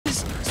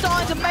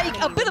to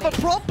make a bit of a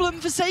problem.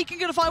 Forsaken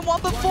gonna find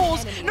one, but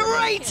falls.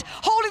 Narrate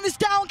holding this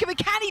down. Can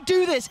he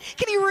do this?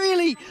 Can he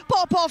really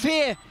pop off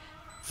here?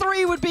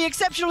 3 would be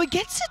exceptional. He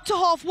gets it to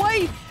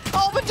halfway.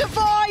 Oh, but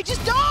Divide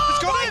just... Oh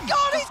my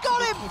God, he's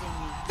got him!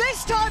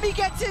 This time he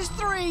gets his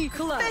 3.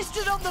 Missed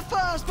it on the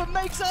first, but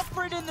makes up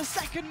for it in the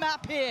second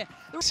map here.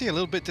 See a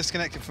little bit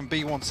disconnected from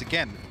B once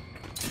again.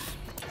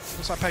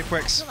 Looks like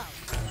PRX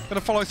going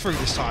to follow through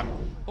this time.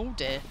 Oh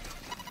dear.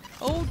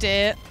 Oh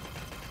dear.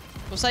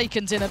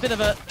 Forsaken's in a bit of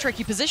a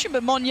tricky position,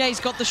 but Monier's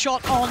got the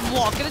shot on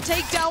lock. Going to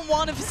take down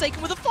one and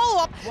Forsaken with a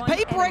follow-up.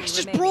 PRX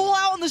just brawl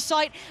out on the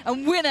site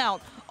and win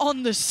out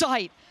on the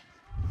site.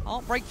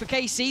 Heartbreak for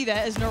KC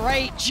there as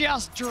Narrate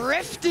just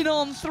drifting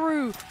on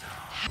through.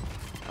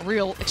 A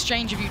real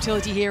exchange of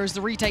utility here as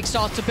the retake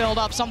starts to build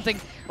up, something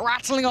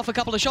rattling off a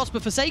couple of shots,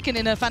 but Forsaken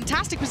in a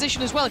fantastic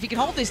position as well. If he can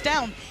hold this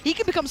down, he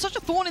can become such a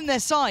thorn in their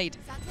side.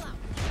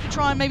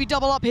 Try and maybe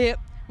double up here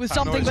with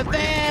something, but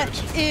there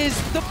is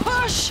the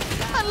push!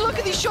 And look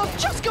at these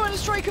shots just going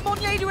astray. Can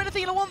Monier do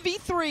anything in a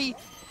 1v3?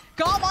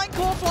 Karmine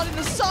Corp flooding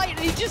the site and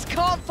he just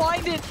can't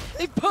find it.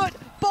 They put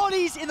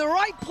bodies in the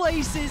right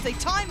places, they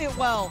time it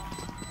well.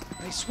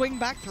 They swing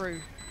back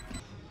through.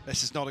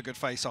 This is not a good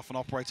face-off, an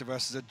operator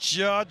versus a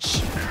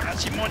judge.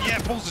 Actually, Monier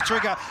pulls the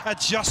trigger at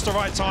just the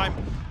right time.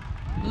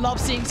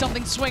 Love seeing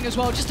something swing as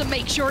well, just to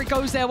make sure it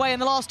goes their way,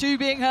 and the last 2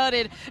 being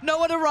herded.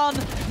 Nowhere to run,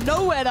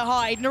 nowhere to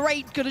hide.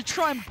 Narrate gonna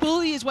try and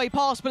bully his way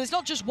past, but it's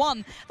not just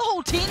one. The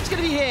whole team's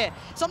gonna be here.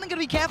 Something gonna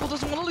be careful,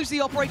 doesn't want to lose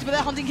the operator, but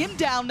they're hunting him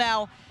down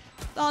now.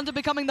 The hunter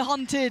becoming the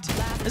hunted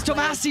as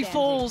Tomasi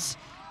falls.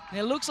 And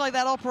it looks like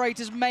that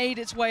operator's made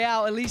its way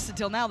out, at least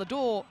until now. The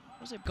door,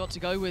 what's it got to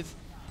go with?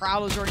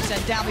 Prowler's already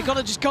sent down. They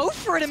gotta just go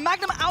for it, and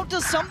Magnum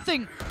outdoes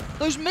something.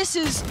 Those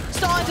misses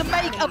starting to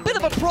make a bit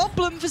of a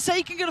problem.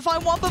 Forsaken gonna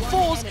find one, but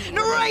falls.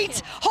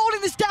 Narrate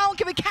holding this down.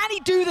 Can he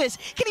do this?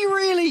 Can he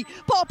really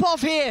pop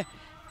off here?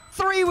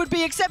 3 would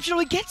be exceptional.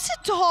 He gets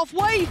it to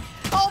halfway.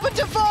 Oh, but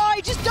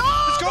Divide just...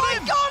 Oh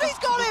my God, he's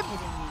got him!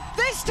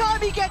 This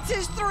time he gets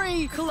his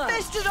 3.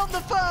 Missed it on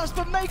the first,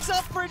 but makes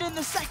up for it in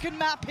the second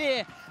map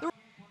here.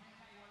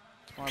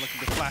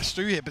 Looking to flash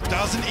through here, but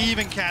doesn't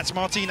even catch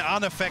Martin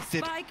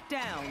unaffected. Spike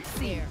down,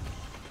 here.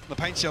 The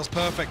paint shell's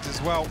perfect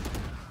as well.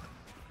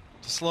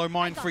 To slow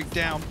Mind Freak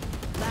down.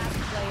 Last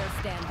player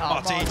standing.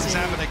 Martin's is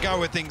having a go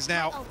with things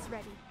now.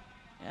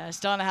 Yeah,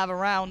 starting to have a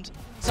round.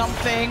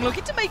 Something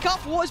looking to make up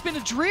for what has been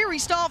a dreary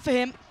start for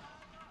him.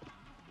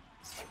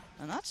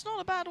 And that's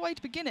not a bad way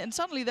to begin it. And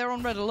suddenly they're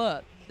on red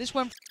alert. This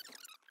went...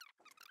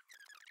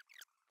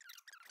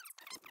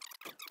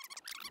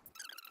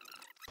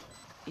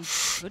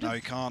 No,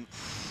 he can't.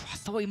 I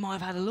thought he might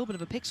have had a little bit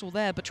of a pixel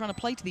there, but trying to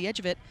play to the edge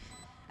of it.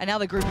 And now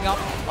they're grouping up.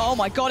 Oh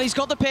my God, he's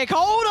got the pick.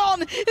 Hold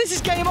on! This is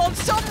game on.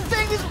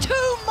 Something is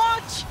too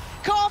much!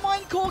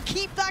 Karmine Corp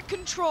keep that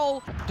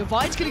control.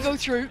 Divide's gonna go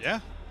through.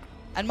 Yeah.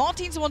 And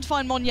Martin's the one to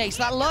find Monier.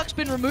 So that lurk's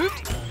been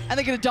removed, and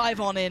they're gonna dive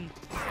on in.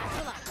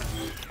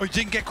 Oh, he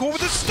didn't get caught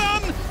with the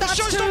stun! The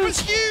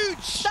showstopper's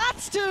huge!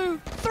 That's 2.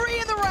 3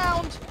 in the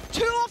round.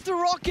 2 off the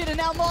rocket, and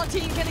now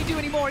Martin, can he do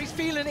any more? He's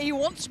feeling it, he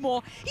wants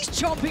more. He's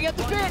chomping at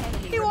the bit.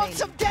 He wants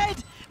some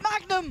dead.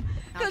 Magnum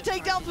gonna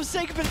take down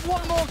Forsaken, but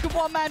one more. Can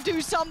one man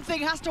do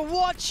something? Has to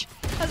watch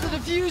as the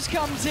defuse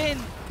comes in.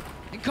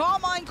 And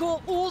Karmine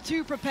Corp all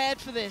too prepared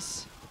for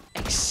this.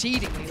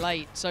 Exceedingly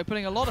late, so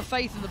putting a lot of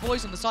faith in the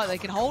boys on the side. They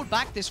can hold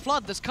back this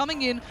flood that's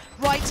coming in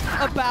right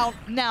about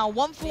now.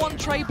 1-for-1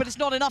 trade, but it's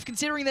not enough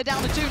considering they're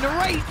down to 2.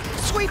 Narrate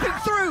sweeping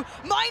through.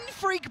 Mind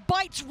Freak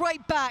bites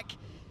right back.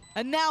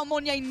 And now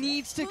Monier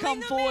needs to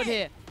come forward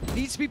here.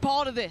 Needs to be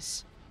part of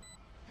this.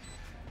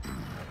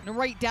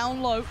 Narrate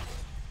down low.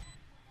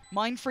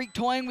 Mind Freak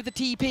toying with the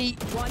TP.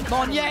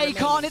 Monier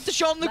can't hit the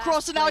shot on the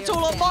cross, and now it's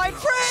all on Mind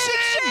Freak.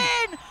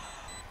 Shin!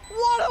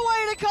 What a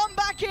way to come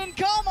back in,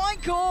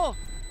 Karmine Corp.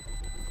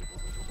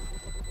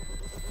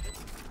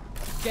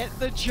 Get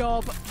the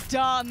job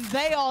done.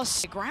 They are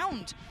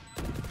ground.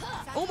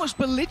 Almost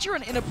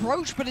belligerent in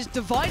approach, but it's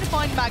Divide to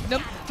find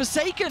Magnum.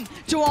 Forsaken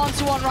to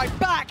answer one right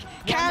back.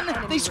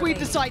 Can they sweep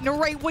the site?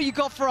 Narrate what you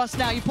got for us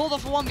now. You pulled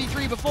off a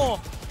 1v3 before.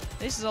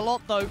 This is a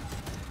lot though,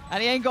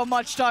 and he ain't got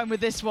much time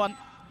with this one.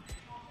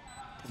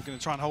 We're going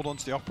to try and hold on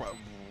to the operator.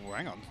 Oh,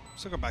 hang on.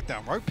 Still got back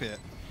down rope here.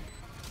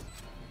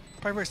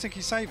 PRX think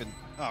he's saving.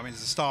 Oh, I mean,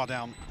 there's a star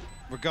down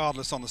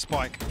regardless on the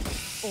spike.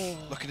 Oh.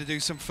 Looking to do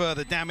some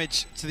further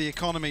damage to the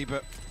economy,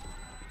 but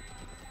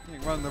I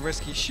think running the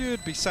risk, he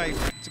should be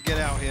safe to get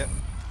out here.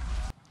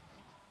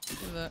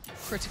 Bit of a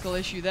critical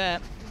issue there.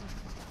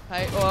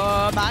 Hey,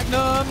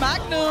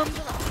 Magnum!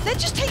 They're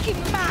just taking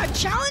mad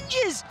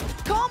challenges!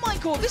 Karmine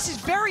Corp, this is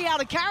very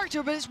out of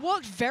character, but it's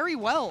worked very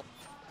well.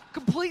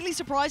 Completely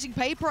surprising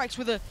PRX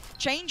with a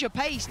change of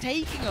pace,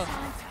 taking a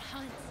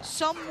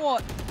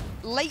somewhat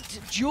late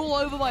duel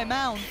over by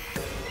Mound.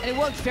 And it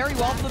worked very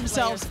well for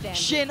themselves.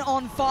 Shin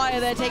on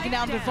fire, they're taking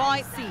down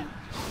Divide.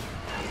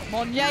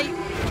 Monier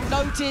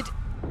noted,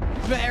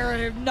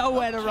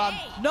 nowhere to run.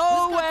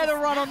 Nowhere to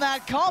run on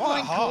that.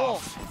 Karmine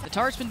Corp The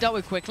turret's been dealt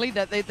with quickly.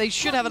 They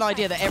should have an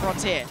idea that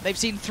everyone's here. They've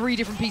seen 3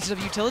 different pieces of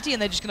utility,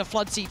 and they're just going to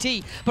flood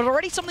CT. But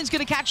already something's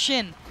going to catch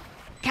Shin.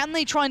 Can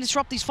they try and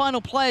disrupt these final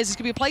players? There's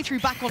going to be a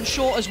playthrough back on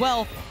short as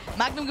well.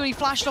 Magnum going to be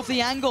flashed off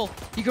the angle.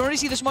 You can already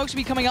see the smokes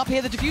be coming up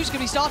here. The diffuse is going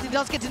to be starting. It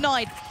does get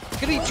denied.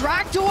 Going to be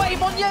dragged away.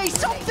 Monnier,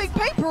 something.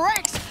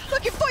 PRX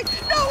looking fine.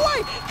 No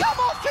way. Come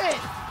off it.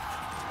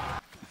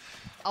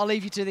 I'll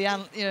leave you to the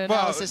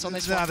analysis on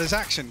this one. There's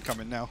action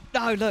coming now.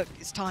 No, look,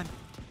 it's time.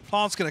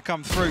 Plant's going to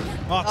come through.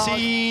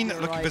 Martine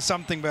looking for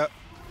something, but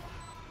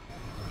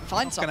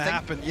find something. Going to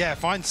happen. Yeah,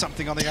 find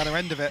something on the other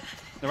end of it.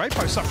 The Ray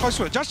post up close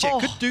to it. Judge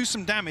could do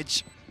some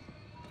damage.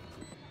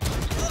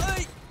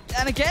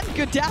 And again,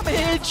 good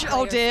damage.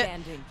 Oh dear.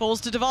 Falls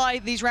to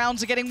divide. These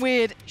rounds are getting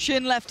weird.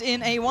 Shin left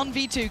in a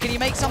 1v2. Can he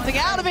make something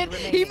out of it?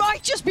 He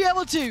might just be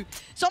able to.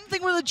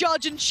 Something with a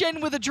Judge and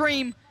Shin with a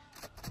dream.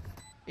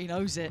 He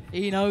knows it.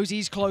 He knows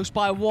he's close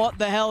by. What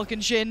the hell can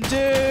Shin do?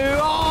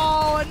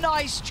 Oh, a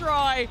nice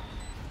try.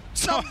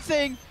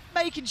 Something.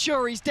 Making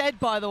sure he's dead,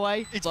 by the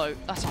way. So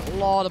that's a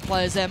lot of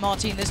players there.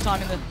 Martine this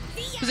time in the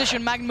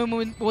position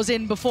Magnum was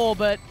in before,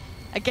 but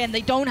again,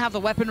 they don't have the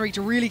weaponry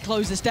to really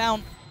close this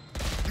down.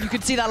 You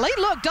can see that late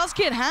look does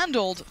get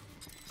handled,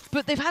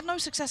 but they've had no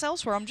success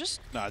elsewhere. I'm just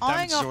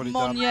eyeing up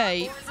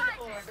Monnier.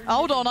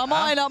 Hold on, I'm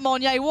eyeing up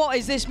Monnier. What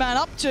is this man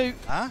up to?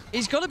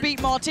 He's got to beat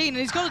Martine, and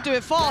he's got to do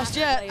it fast.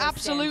 Yeah,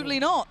 absolutely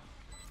not.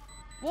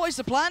 What is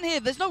the plan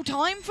here? There's no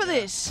time for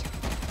this.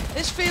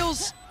 This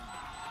feels...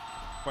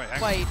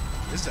 Wait.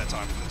 Is there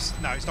time for this?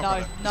 No, he's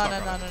not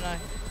No.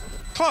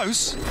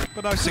 Close,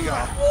 but no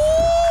cigar.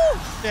 Woo!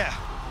 Yeah,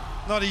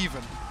 not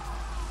even.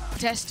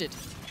 Tested.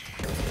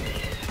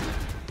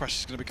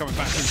 Pressure's going to be coming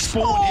back through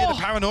spawn here. The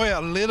paranoia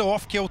a little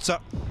off kilter,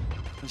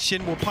 and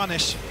Shin will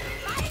punish.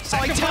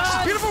 Second flash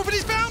is beautiful, but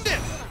he's found it.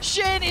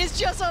 Shin is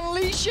just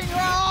unleashing.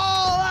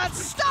 Oh, that's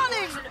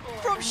stunning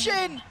from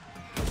Shin.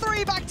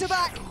 3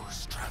 back-to-back.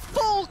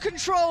 Full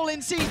control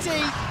in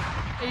CT.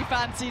 He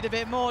fancied a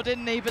bit more,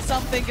 didn't he? But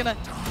something gonna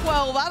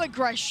quell that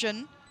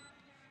aggression.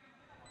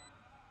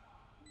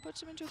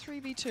 Puts him into a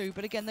 3v2,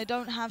 but again, they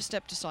don't have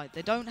step to side.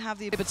 They don't have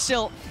the... But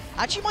still,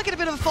 actually might get a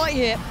bit of a fight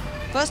here.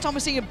 First time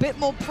we're seeing a bit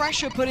more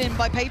pressure put in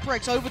by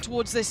PRX over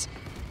towards this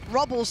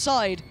rubble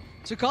side.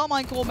 So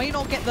Karmine Corp may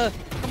not get the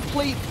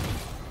complete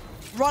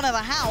run of the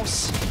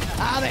house.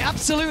 They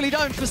absolutely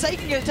don't.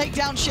 Forsaken going to take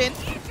down Shin.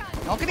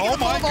 Not going to get the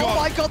bomb. Oh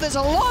my god, there's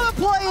a lot of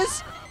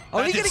players.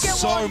 Only going to get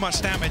so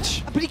much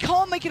damage. But he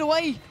can't make it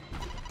away.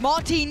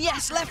 Martine,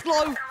 yes, left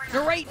low.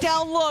 Narrate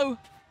down low.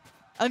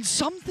 And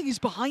something is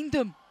behind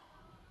them.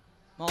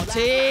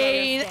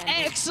 Martine,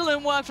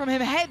 excellent work from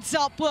him. Heads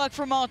up work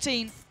from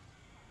Martine.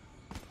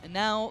 And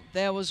now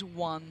there was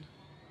one.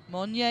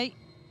 Monnier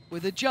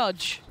with a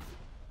Judge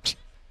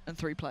and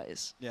 3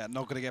 players. Yeah,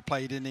 not going to get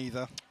played in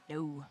either.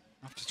 No.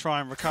 Have to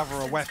try and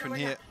recover a weapon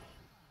here.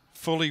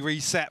 Fully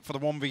reset for the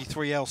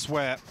 1v3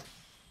 elsewhere.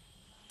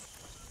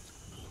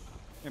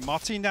 Yeah,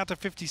 Martine down to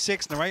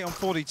 56, Narrate on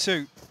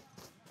 42.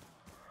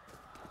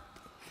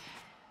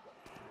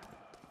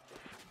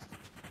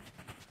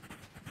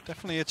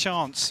 Definitely a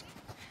chance.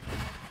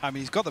 I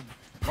mean, he's got the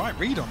right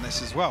read on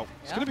this as well.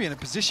 He's going to be in a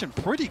position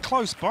pretty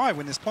close by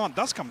when this plant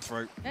does come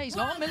through. Yeah, he's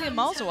not a million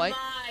miles away.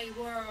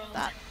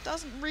 That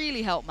doesn't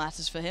really help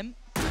matters for him.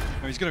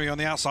 No, he's going to be on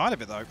the outside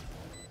of it, though.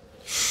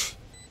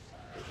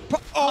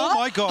 Oh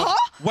my god,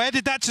 where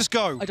did that just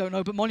go? I don't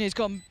know, but Monnier's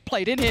got him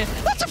played in here.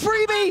 That's a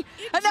freebie!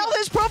 And now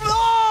there's problem.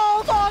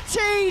 Oh,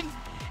 Martine!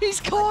 He's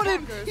caught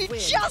him. He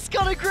just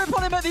got a grip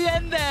on him at the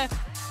end there.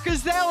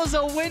 Because there was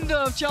a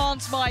window of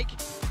chance, Mike.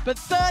 But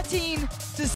 13 to